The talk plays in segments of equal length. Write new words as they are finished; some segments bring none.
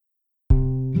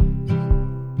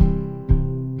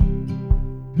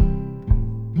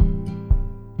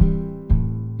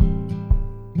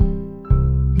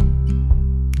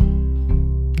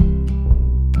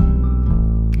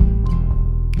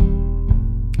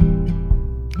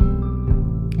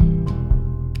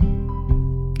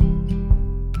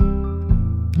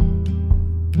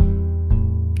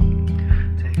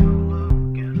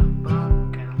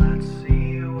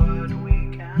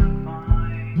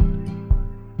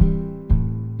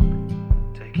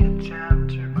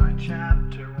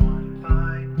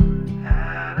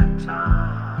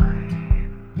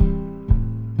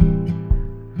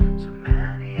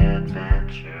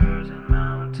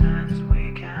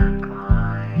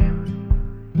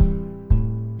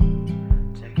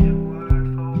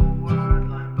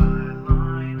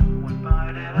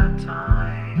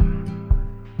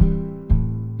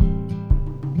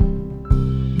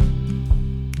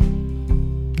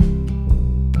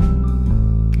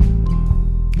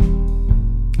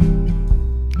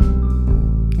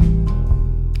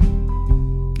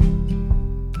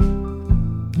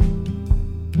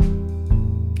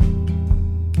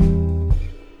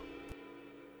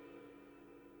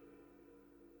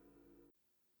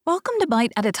Welcome to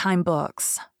Bite at a Time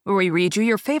Books, where we read you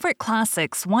your favorite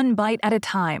classics one bite at a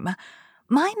time.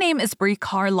 My name is Brie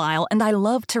Carlisle, and I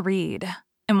love to read,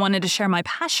 and wanted to share my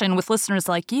passion with listeners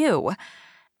like you.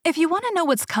 If you want to know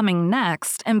what's coming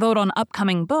next and vote on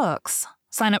upcoming books,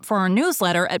 sign up for our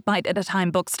newsletter at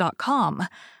biteatatimebooks.com.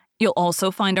 You'll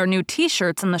also find our new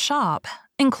t-shirts in the shop,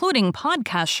 including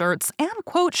podcast shirts and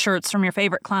quote shirts from your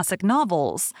favorite classic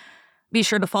novels. Be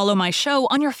sure to follow my show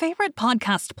on your favorite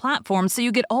podcast platform so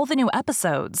you get all the new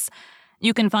episodes.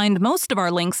 You can find most of our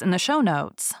links in the show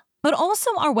notes, but also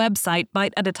our website,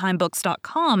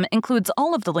 biteatatimebooks.com, includes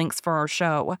all of the links for our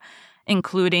show,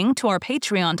 including to our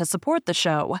Patreon to support the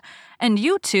show, and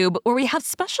YouTube, where we have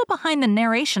special behind the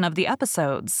narration of the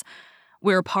episodes.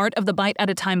 We're part of the Bite at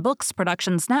a Time Books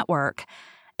Productions Network.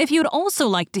 If you'd also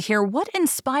like to hear what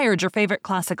inspired your favorite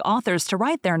classic authors to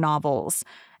write their novels,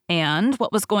 and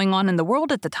what was going on in the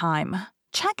world at the time,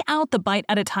 check out the Bite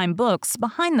at a Time Books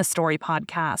Behind the Story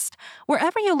podcast,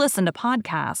 wherever you listen to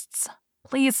podcasts.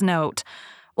 Please note,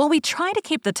 while we try to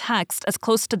keep the text as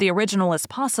close to the original as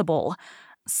possible,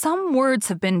 some words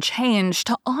have been changed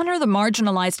to honor the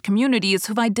marginalized communities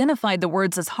who've identified the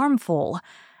words as harmful,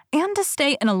 and to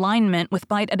stay in alignment with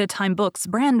Bite at a Time Books'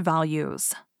 brand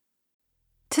values.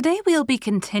 Today we'll be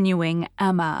continuing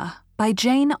Emma by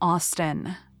Jane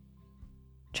Austen.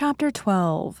 Chapter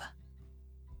 12.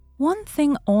 One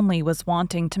thing only was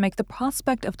wanting to make the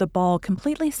prospect of the ball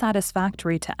completely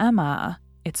satisfactory to Emma,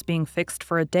 its being fixed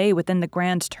for a day within the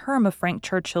grand term of Frank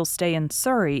Churchill's stay in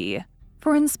Surrey.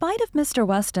 For in spite of Mr.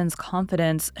 Weston's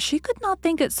confidence, she could not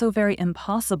think it so very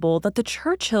impossible that the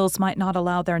Churchills might not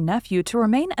allow their nephew to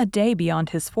remain a day beyond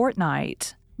his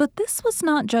fortnight. But this was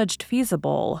not judged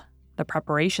feasible. The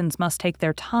preparations must take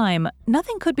their time,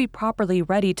 nothing could be properly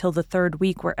ready till the third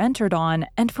week were entered on,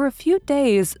 and for a few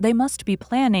days they must be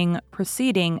planning,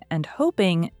 proceeding, and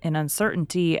hoping, in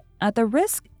uncertainty, at the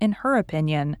risk, in her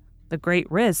opinion, the great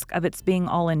risk of its being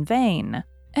all in vain.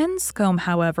 Enscombe,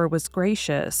 however, was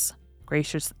gracious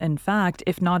in fact,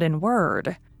 if not in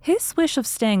word. His wish of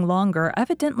staying longer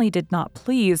evidently did not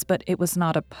please, but it was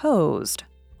not opposed.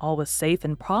 All was safe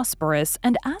and prosperous,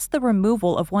 and as the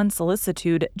removal of one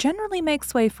solicitude generally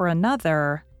makes way for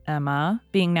another, Emma,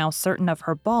 being now certain of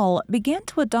her ball, began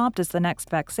to adopt as the next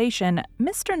vexation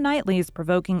Mr. Knightley's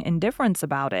provoking indifference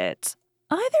about it.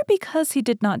 Either because he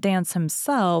did not dance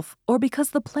himself, or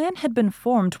because the plan had been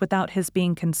formed without his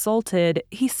being consulted,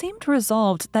 he seemed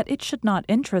resolved that it should not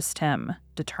interest him,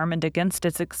 determined against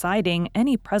its exciting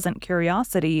any present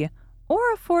curiosity,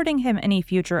 or affording him any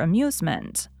future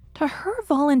amusement. To her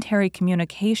voluntary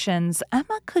communications,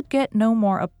 Emma could get no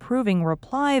more approving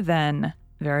reply than,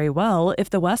 "Very well, if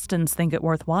the Westons think it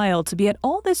worthwhile to be at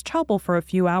all this trouble for a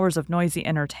few hours of noisy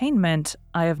entertainment,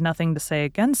 I have nothing to say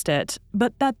against it,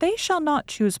 but that they shall not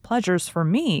choose pleasures for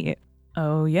me.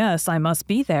 Oh yes, I must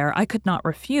be there, I could not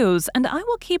refuse, and I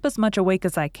will keep as much awake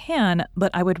as I can,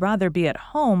 but I would rather be at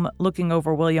home, looking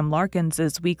over William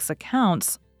Larkins's week's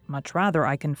accounts, much rather,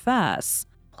 I confess.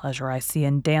 Pleasure I see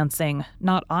in dancing,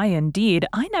 not I indeed,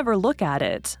 I never look at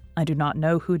it. I do not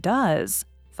know who does.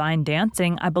 Fine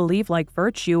dancing, I believe, like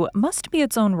virtue, must be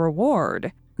its own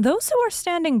reward. Those who are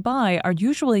standing by are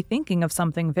usually thinking of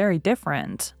something very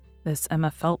different." This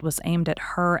Emma felt was aimed at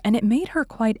her, and it made her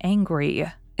quite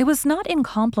angry. It was not in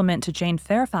compliment to Jane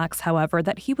Fairfax, however,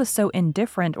 that he was so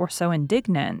indifferent or so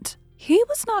indignant. He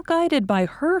was not guided by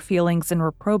her feelings in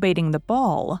reprobating the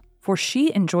ball, for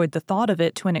she enjoyed the thought of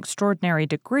it to an extraordinary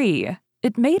degree.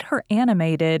 It made her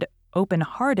animated,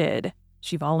 open-hearted.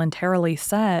 She voluntarily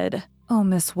said, "Oh,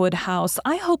 Miss Woodhouse,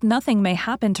 I hope nothing may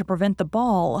happen to prevent the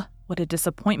ball. What a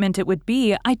disappointment it would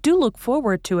be. I do look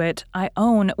forward to it, I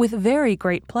own, with very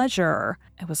great pleasure."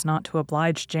 It was not to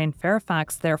oblige Jane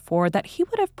Fairfax, therefore, that he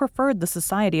would have preferred the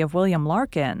society of William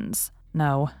Larkins.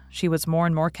 No, she was more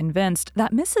and more convinced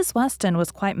that Mrs. Weston was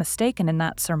quite mistaken in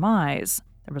that surmise.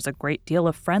 There was a great deal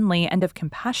of friendly and of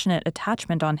compassionate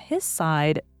attachment on his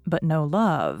side, but no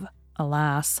love.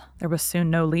 Alas, there was soon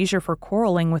no leisure for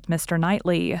quarreling with Mr.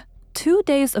 Knightley. 2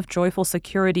 days of joyful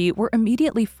security were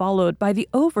immediately followed by the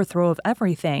overthrow of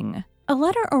everything. A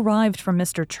letter arrived from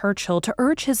Mr. Churchill to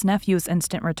urge his nephew's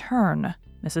instant return.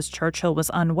 Mrs. Churchill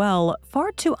was unwell,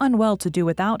 far too unwell to do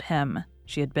without him.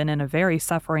 She had been in a very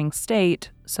suffering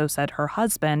state, so said her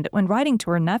husband when writing to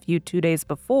her nephew 2 days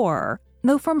before,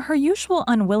 though from her usual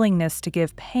unwillingness to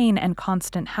give pain and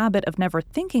constant habit of never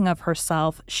thinking of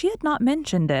herself, she had not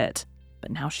mentioned it.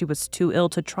 But now she was too ill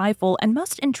to trifle and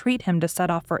must entreat him to set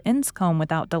off for Enscombe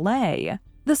without delay.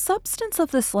 The substance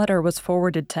of this letter was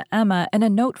forwarded to Emma and a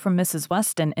note from Mrs.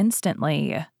 Weston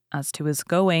instantly. As to his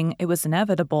going, it was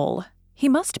inevitable. He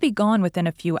must be gone within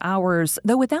a few hours,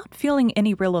 though without feeling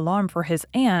any real alarm for his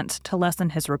aunt to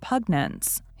lessen his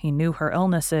repugnance. He knew her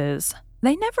illnesses.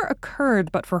 They never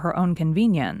occurred but for her own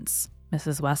convenience.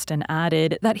 Mrs. Weston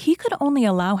added that he could only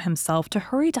allow himself to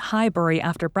hurry to Highbury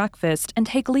after breakfast and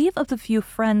take leave of the few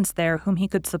friends there whom he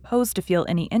could suppose to feel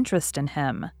any interest in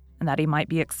him, and that he might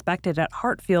be expected at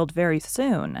Hartfield very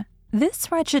soon.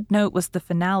 This wretched note was the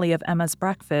finale of Emma's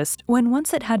breakfast, when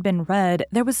once it had been read,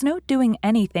 there was no doing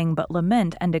anything but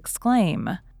lament and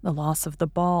exclaim, the loss of the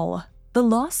ball, the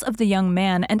loss of the young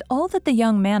man and all that the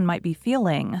young man might be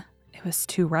feeling. It was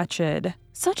too wretched.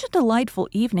 Such a delightful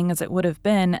evening as it would have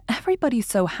been, everybody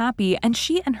so happy, and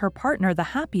she and her partner the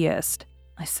happiest.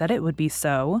 I said it would be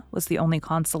so, was the only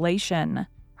consolation.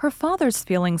 Her father's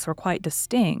feelings were quite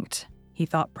distinct. He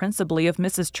thought principally of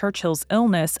Mrs. Churchill's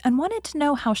illness and wanted to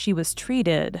know how she was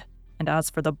treated. And as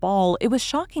for the ball, it was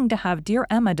shocking to have dear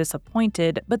Emma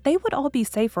disappointed, but they would all be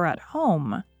safer at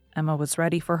home. Emma was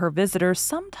ready for her visitor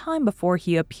some time before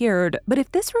he appeared, but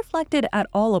if this reflected at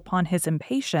all upon his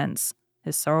impatience,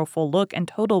 his sorrowful look and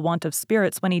total want of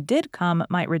spirits when he did come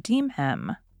might redeem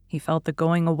him. He felt the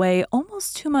going away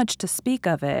almost too much to speak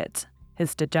of it.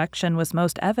 His dejection was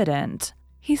most evident.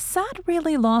 He sat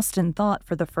really lost in thought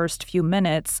for the first few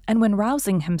minutes, and when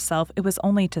rousing himself it was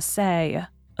only to say,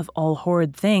 "Of all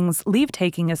horrid things,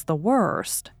 leave-taking is the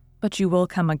worst." "But you will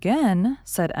come again,"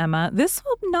 said Emma. "This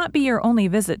will not be your only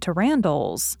visit to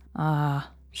Randalls."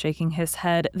 "Ah," shaking his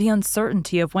head, "the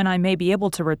uncertainty of when I may be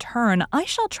able to return, I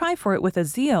shall try for it with a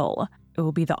zeal. It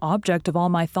will be the object of all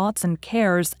my thoughts and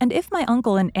cares, and if my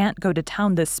uncle and aunt go to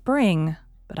town this spring,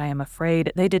 but I am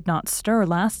afraid they did not stir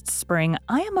last spring,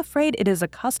 I am afraid it is a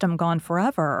custom gone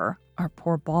forever. Our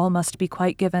poor ball must be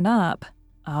quite given up.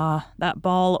 Ah, that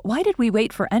ball, why did we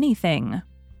wait for anything?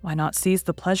 Why not seize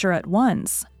the pleasure at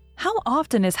once? How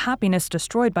often is happiness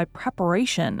destroyed by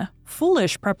preparation,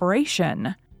 foolish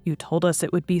preparation? You told us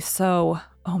it would be so.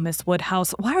 Oh, Miss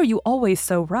Woodhouse, why are you always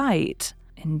so right?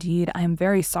 Indeed, I am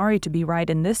very sorry to be right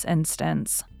in this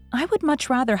instance. I would much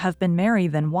rather have been merry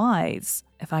than wise.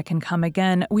 If I can come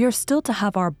again, we are still to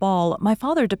have our ball. My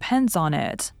father depends on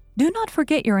it. Do not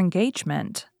forget your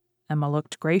engagement." Emma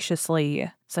looked graciously.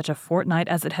 "Such a fortnight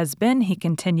as it has been," he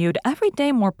continued, "every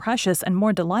day more precious and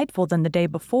more delightful than the day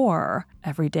before,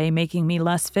 every day making me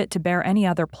less fit to bear any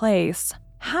other place.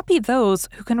 Happy those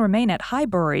who can remain at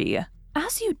Highbury."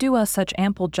 "As you do us such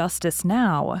ample justice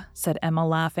now," said Emma,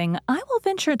 laughing, "I will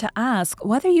venture to ask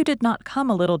whether you did not come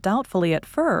a little doubtfully at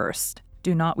first.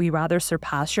 Do not we rather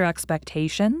surpass your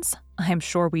expectations? I am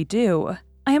sure we do.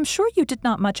 I am sure you did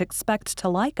not much expect to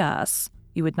like us.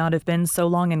 You would not have been so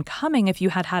long in coming if you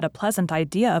had had a pleasant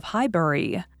idea of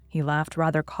Highbury." He laughed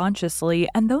rather consciously,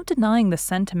 and though denying the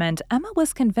sentiment, Emma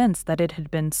was convinced that it had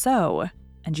been so.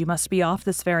 "And you must be off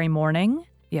this very morning?"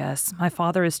 "Yes, my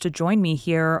father is to join me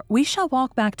here. We shall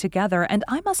walk back together, and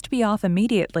I must be off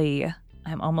immediately.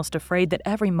 I am almost afraid that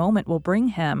every moment will bring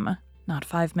him. Not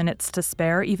 5 minutes to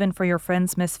spare even for your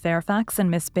friends Miss Fairfax and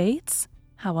Miss Bates?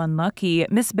 How unlucky.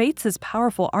 Miss Bates's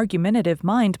powerful argumentative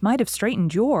mind might have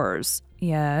straightened yours."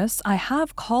 "Yes, I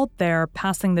have called there.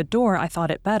 Passing the door, I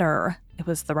thought it better. It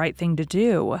was the right thing to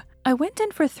do. I went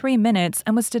in for 3 minutes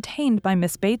and was detained by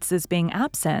Miss Bates's being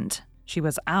absent. She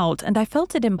was out, and I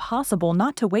felt it impossible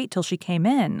not to wait till she came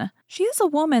in. She is a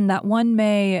woman that one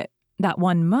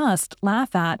must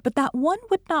laugh at, but that one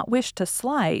would not wish to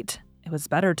slight. It was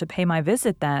better to pay my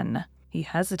visit then." He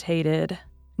hesitated,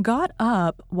 got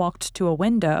up, walked to a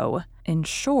window. "In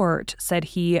short," said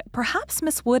he, "perhaps,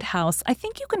 Miss Woodhouse, I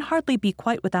think you can hardly be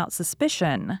quite without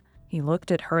suspicion." He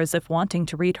looked at her as if wanting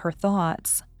to read her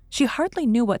thoughts. She hardly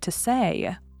knew what to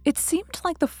say. It seemed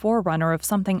like the forerunner of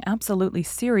something absolutely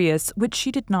serious, which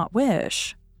she did not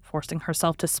wish. Forcing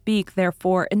herself to speak,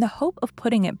 therefore, in the hope of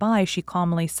putting it by, she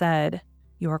calmly said,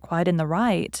 "You are quite in the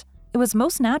right. It was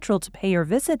most natural to pay your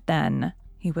visit then."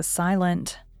 He was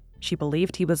silent. She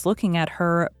believed he was looking at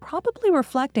her, probably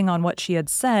reflecting on what she had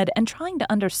said and trying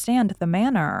to understand the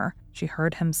manner. She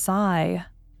heard him sigh.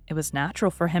 It was natural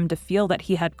for him to feel that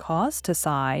he had cause to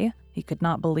sigh. He could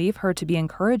not believe her to be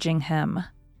encouraging him.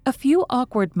 A few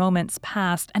awkward moments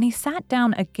passed, and he sat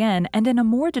down again and in a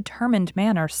more determined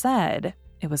manner said,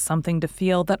 "It was something to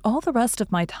feel that all the rest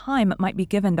of my time might be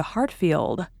given to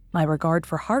Hartfield. My regard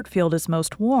for Hartfield is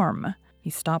most warm."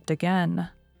 He stopped again,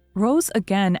 rose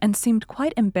again, and seemed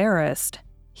quite embarrassed.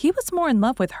 He was more in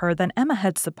love with her than Emma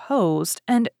had supposed,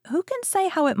 and who can say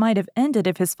how it might have ended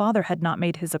if his father had not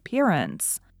made his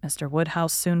appearance? Mr.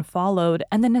 Woodhouse soon followed,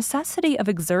 and the necessity of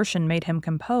exertion made him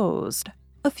composed.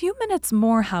 A few minutes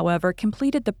more, however,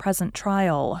 completed the present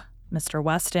trial. Mr.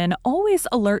 Weston, always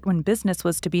alert when business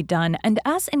was to be done and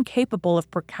as incapable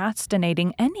of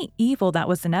procrastinating any evil that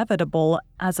was inevitable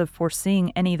as of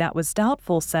foreseeing any that was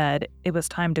doubtful, said it was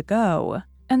time to go.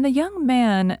 And the young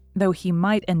man, though he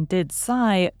might and did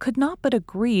sigh, could not but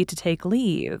agree to take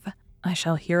leave. "I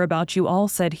shall hear about you all,"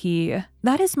 said he.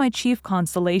 "That is my chief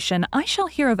consolation. I shall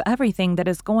hear of everything that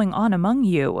is going on among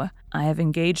you. I have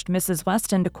engaged Mrs.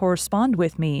 Weston to correspond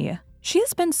with me. She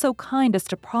has been so kind as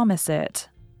to promise it.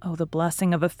 Oh, the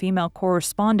blessing of a female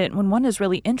correspondent when one is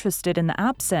really interested in the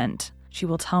absent. She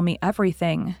will tell me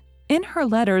everything. In her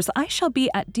letters, I shall be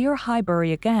at dear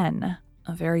Highbury again."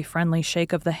 A very friendly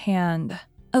shake of the hand.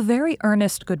 A very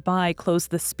earnest goodbye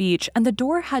closed the speech, and the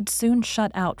door had soon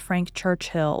shut out Frank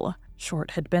Churchill.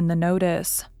 Short had been the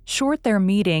notice. Short their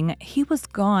meeting, he was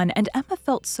gone, and Emma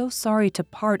felt so sorry to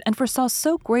part and foresaw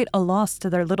so great a loss to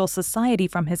their little society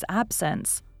from his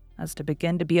absence, as to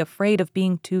begin to be afraid of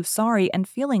being too sorry and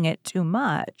feeling it too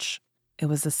much. It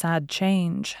was a sad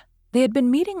change. They had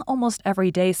been meeting almost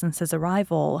every day since his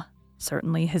arrival.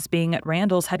 Certainly his being at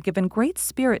Randall's had given great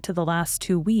spirit to the last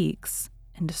 2 weeks.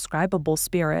 Indescribable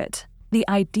spirit. The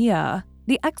idea,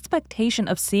 the expectation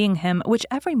of seeing him which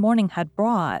every morning had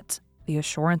brought, the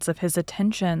assurance of his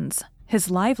attentions, his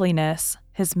liveliness,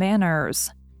 his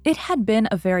manners. It had been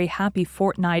a very happy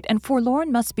fortnight, and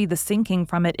forlorn must be the sinking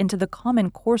from it into the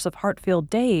common course of Hartfield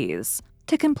days.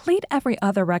 To complete every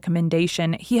other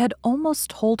recommendation, he had almost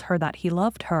told her that he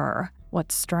loved her.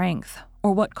 What strength,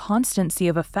 or what constancy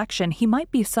of affection he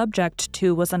might be subject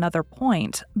to was another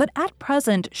point, but at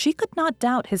present she could not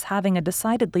doubt his having a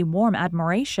decidedly warm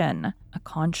admiration, a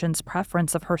conscious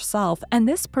preference of herself, and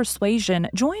this persuasion,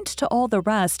 joined to all the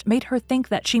rest, made her think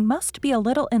that she must be a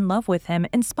little in love with him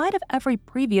in spite of every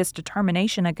previous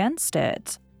determination against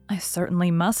it. "I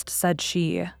certainly must," said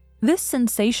she. This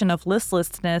sensation of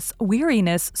listlessness,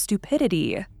 weariness,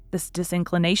 stupidity, this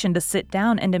disinclination to sit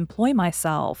down and employ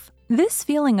myself, this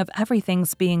feeling of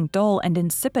everything's being dull and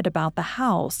insipid about the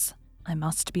house. I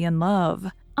must be in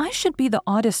love. I should be the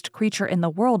oddest creature in the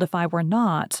world if I were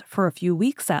not, for a few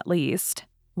weeks at least.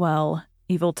 Well,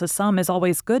 evil to some is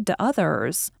always good to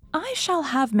others. I shall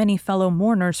have many fellow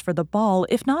mourners for the ball,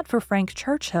 if not for Frank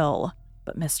Churchill.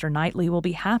 But Mr. Knightley will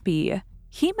be happy.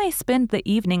 He may spend the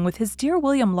evening with his dear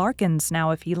William Larkins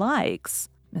now if he likes."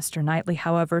 Mr. Knightley,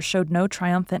 however, showed no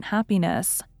triumphant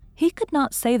happiness. He could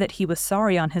not say that he was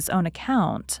sorry on his own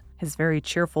account. His very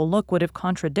cheerful look would have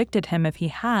contradicted him if he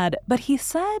had, but he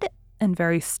said, and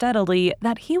very steadily,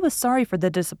 that he was sorry for the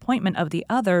disappointment of the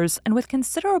others, and with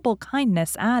considerable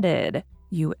kindness added,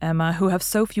 "You, Emma, who have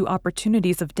so few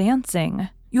opportunities of dancing,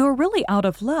 you are really out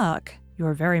of luck. You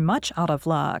are very much out of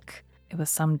luck." It was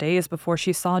some days before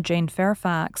she saw Jane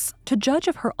Fairfax, to judge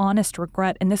of her honest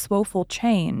regret in this woeful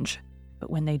change. But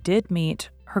when they did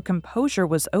meet, her composure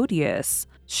was odious.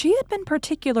 She had been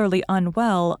particularly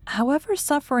unwell, however,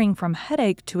 suffering from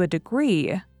headache to a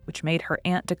degree, which made her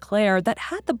aunt declare that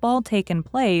had the ball taken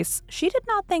place, she did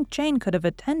not think Jane could have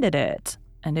attended it,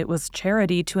 and it was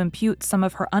charity to impute some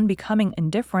of her unbecoming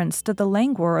indifference to the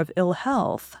languor of ill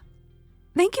health.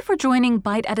 Thank you for joining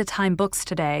Bite at a Time Books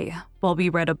today, while we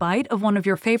read a bite of one of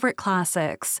your favorite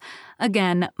classics.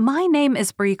 Again, my name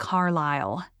is Bree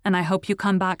Carlisle, and I hope you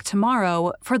come back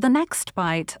tomorrow for the next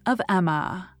bite of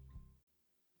Emma.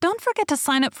 Don't forget to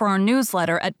sign up for our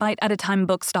newsletter at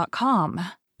biteatatimebooks.com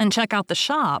and check out the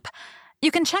shop.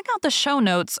 You can check out the show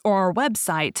notes or our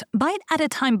website,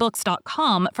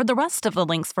 biteatatimebooks.com, for the rest of the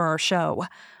links for our show.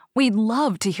 We'd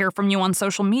love to hear from you on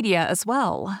social media as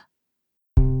well.